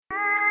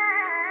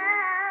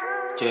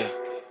Yeah.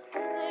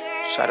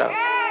 Shout out.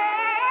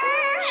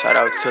 Shout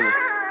out Tiller.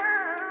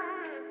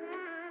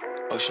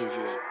 Ocean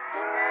View.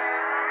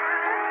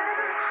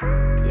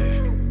 Yeah.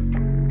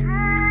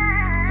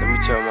 Let me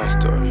tell my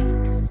story.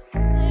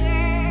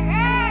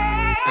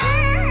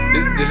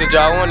 This what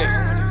y'all wanted?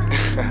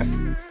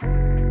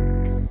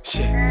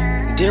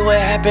 Shit. Did what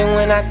happened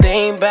when I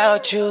think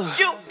about you?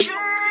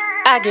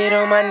 I get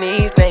on my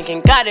knees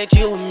thanking God that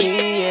you and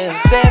me, yeah.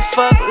 Said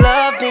fuck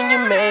love, then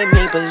you made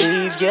me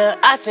believe, yeah.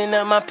 I send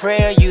up my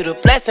prayer, you the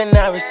blessing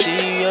I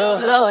receive, yeah.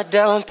 Lord,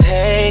 don't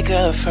take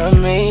her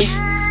from me.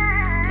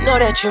 Know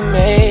that you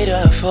made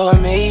up for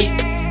me.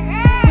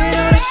 With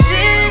all the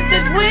shit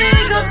that we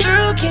go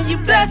through, can you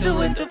bless her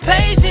with the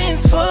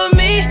patience for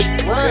me?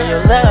 Girl,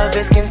 your love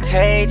is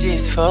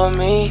contagious for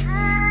me.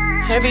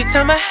 Every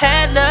time I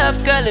had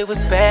love, girl, it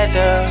was bad love.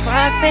 That's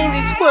why I sing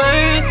these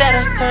words that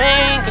I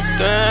sing. Cause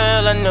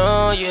girl, I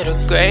know you're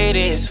the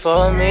greatest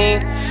for me.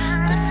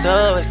 But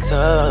so it's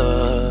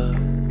so.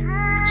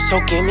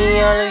 So give me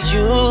all of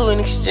you in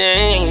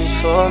exchange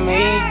for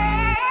me.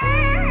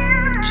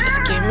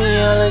 Just give me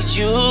all of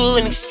you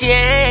in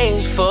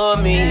exchange for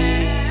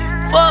me.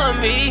 For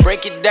me.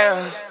 Break it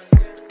down.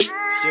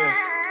 Yeah.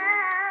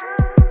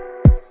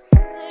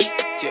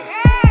 Yeah.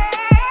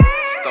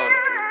 Stone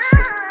it.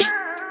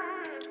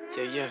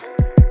 Yeah.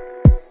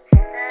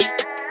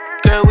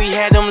 Girl, we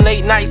had them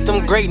late nights,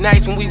 them great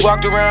nights when we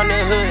walked around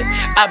the hood.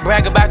 I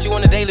brag about you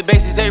on a daily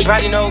basis,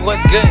 everybody know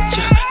what's good.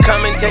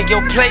 Come and take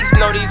your place,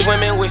 know these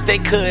women wish they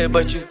could.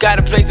 But you got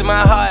a place in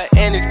my heart,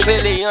 and it's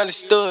clearly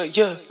understood,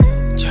 yeah.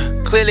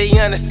 Clearly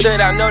understood,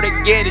 I know they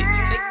get it.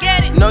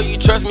 Know you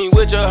trust me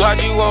with your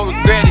heart, you won't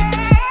regret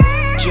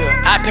it.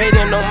 Yeah, I pay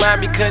them no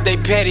mind because they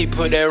petty.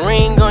 Put that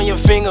ring on your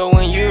finger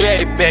when you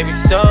ready, baby,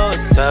 so.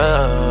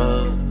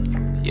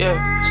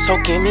 Yeah.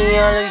 So give me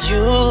all of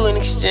you in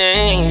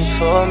exchange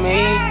for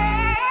me.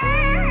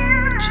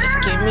 Just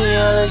give me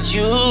all of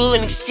you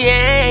in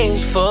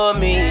exchange for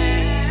me.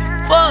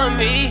 For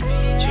me.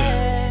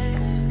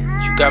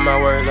 Yeah. You got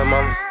my word, lil'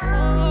 mama.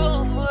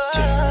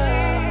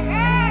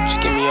 Yeah.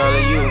 Just give me all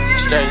of you in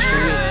exchange for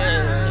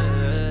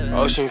me.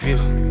 Ocean View.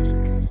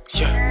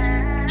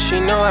 Yeah. She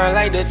know I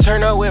like to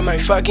turn up with my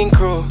fucking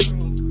crew.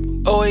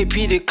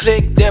 OAP the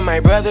click, then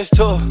my brothers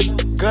too.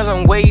 Girl,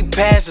 I'm way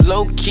past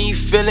low-key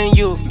feeling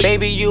you.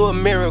 Baby, you a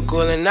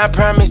miracle, and I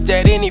promise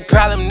that any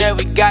problem that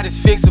we got is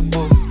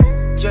fixable.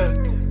 Yeah.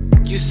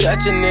 You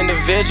such an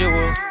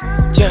individual.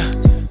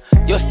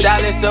 Yeah. Your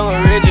style is so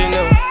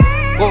original.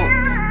 Whoa.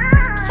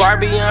 Far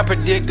beyond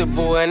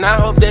predictable, and I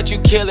hope that you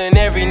killing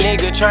every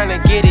nigga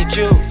tryna get at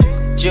you.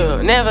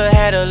 Yeah. Never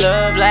had a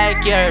love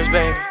like yours,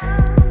 baby.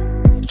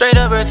 Straight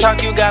up and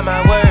talk, you got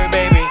my word,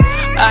 baby.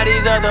 All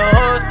these other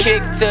hoes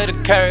kick to the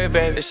curb,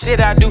 baby. The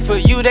shit I do for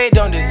you, they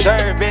don't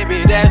deserve,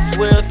 baby. That's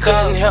real talk.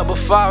 Couldn't help but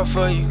fall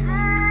for you.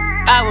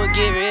 I would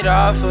give it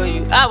all for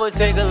you. I would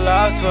take a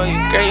loss for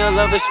you. Girl, your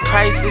love is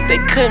priceless. They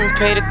couldn't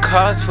pay the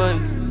cost for you.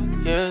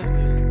 Yeah.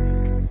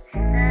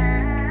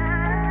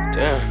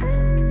 Damn.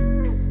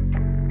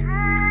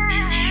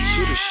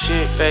 You the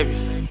shit,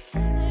 baby.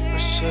 I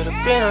should've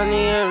been on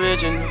the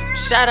original.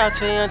 Shout out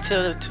to you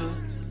until the two.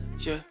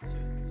 Yeah.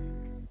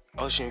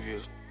 Ocean View.